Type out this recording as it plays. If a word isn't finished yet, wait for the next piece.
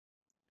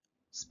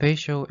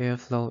Spatial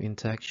airflow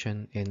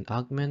interaction in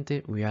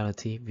augmented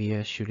reality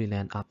via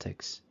Schlieren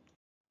optics.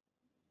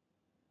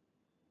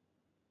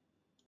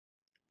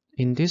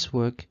 In this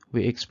work,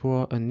 we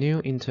explore a new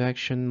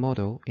interaction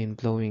model in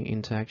blowing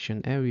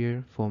interaction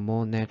area for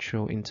more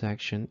natural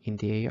interaction in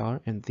the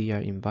AR and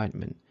VR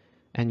environment,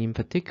 and in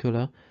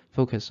particular,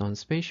 focus on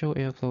spatial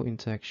airflow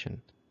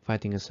interaction,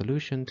 finding a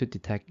solution to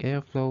detect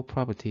airflow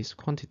properties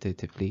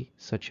quantitatively,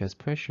 such as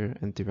pressure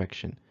and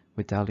direction,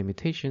 without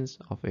limitations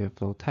of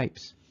airflow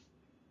types.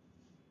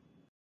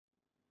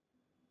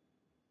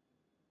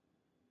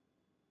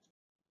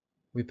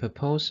 We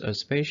propose a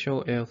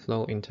spatial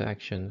airflow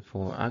interaction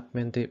for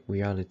augmented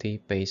reality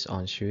based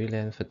on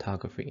Schlieren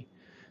photography.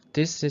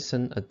 This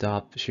system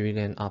adopts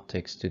Schlieren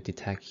optics to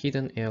detect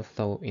hidden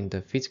airflow in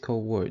the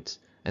physical world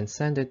and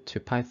send it to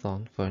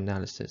Python for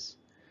analysis.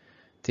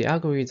 The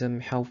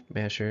algorithm helps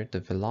measure the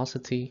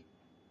velocity,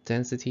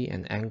 density,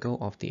 and angle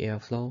of the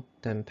airflow,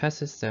 then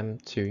passes them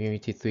to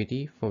Unity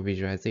 3D for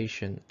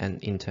visualization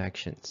and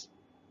interactions.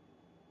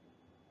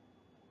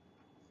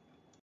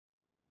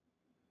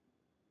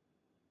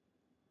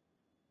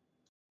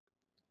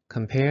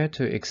 Compared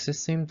to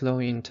existing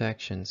blowing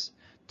interactions,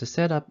 the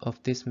setup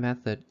of this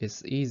method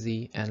is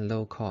easy and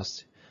low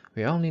cost.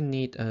 We only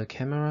need a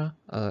camera,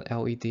 a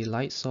LED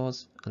light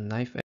source, a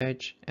knife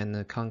edge, and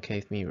a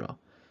concave mirror.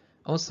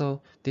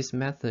 Also, this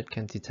method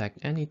can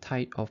detect any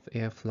type of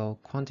airflow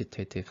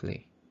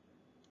quantitatively.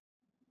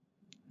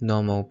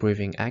 Normal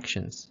breathing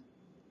actions.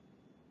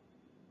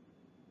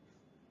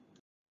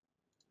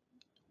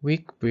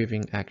 Weak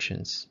breathing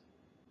actions.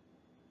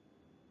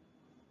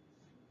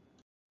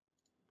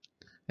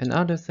 And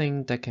other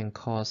things that can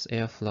cause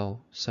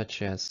airflow,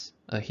 such as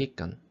a heat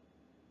gun.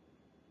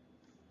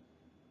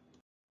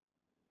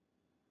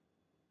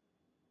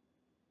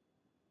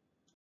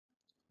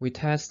 We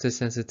test the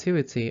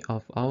sensitivity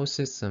of our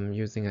system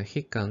using a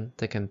heat gun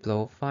that can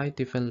blow 5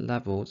 different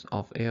levels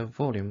of air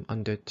volume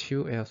under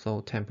 2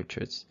 airflow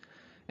temperatures,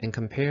 and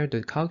compare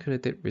the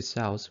calculated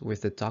results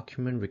with the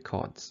document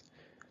records.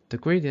 The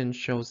gradient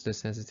shows the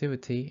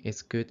sensitivity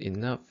is good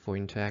enough for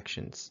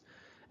interactions,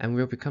 and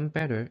will become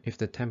better if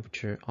the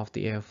temperature of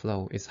the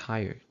airflow is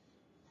higher.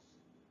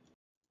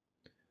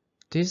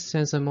 This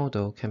sensor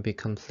model can be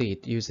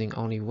complete using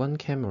only one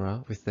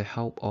camera with the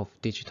help of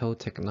digital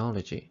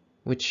technology,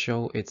 which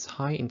show its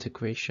high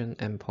integration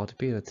and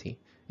portability,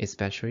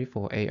 especially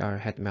for AR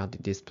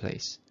head-mounted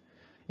displays.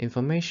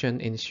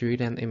 Information in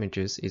Schlieren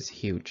images is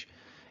huge,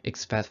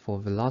 except for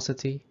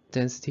velocity,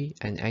 density,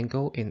 and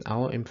angle in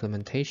our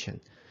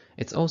implementation.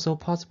 It's also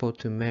possible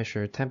to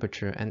measure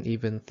temperature and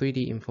even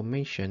 3D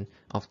information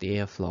of the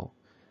airflow.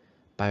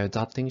 By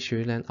adopting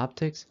Schlieren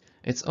optics,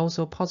 it's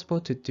also possible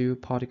to do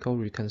particle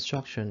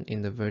reconstruction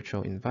in the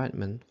virtual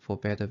environment for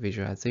better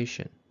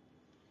visualization.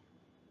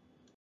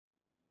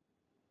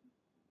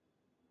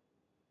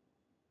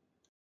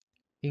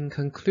 In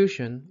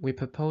conclusion, we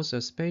propose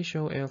a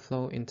spatial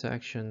airflow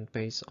interaction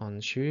based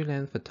on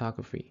Schlieren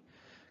photography.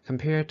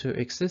 Compared to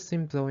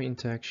existing blowing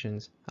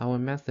interactions, our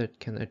method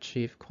can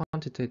achieve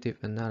quantitative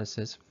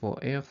analysis for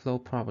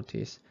airflow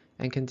properties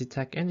and can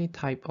detect any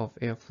type of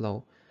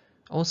airflow.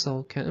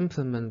 Also can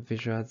implement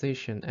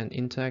visualization and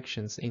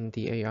interactions in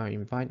the AR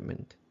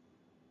environment.